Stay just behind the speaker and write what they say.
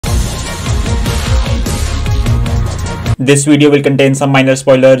This video will contain some minor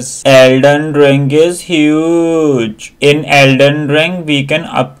spoilers. Elden Ring is huge. In Elden Ring, we can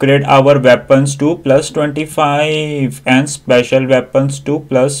upgrade our weapons to +25 and special weapons to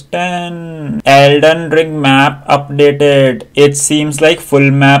 +10. Elden Ring map updated. It seems like full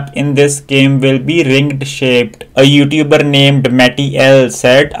map in this game will be ringed shaped. A YouTuber named Matty L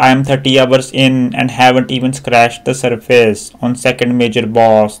said, I am 30 hours in and haven't even scratched the surface on second major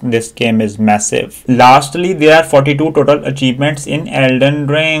boss. This game is massive. Lastly, there are 42 total achievements in Elden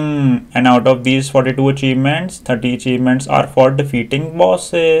Ring, and out of these 42 achievements, 30 achievements are for defeating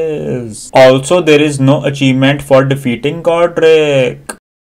bosses. Also, there is no achievement for defeating Godric.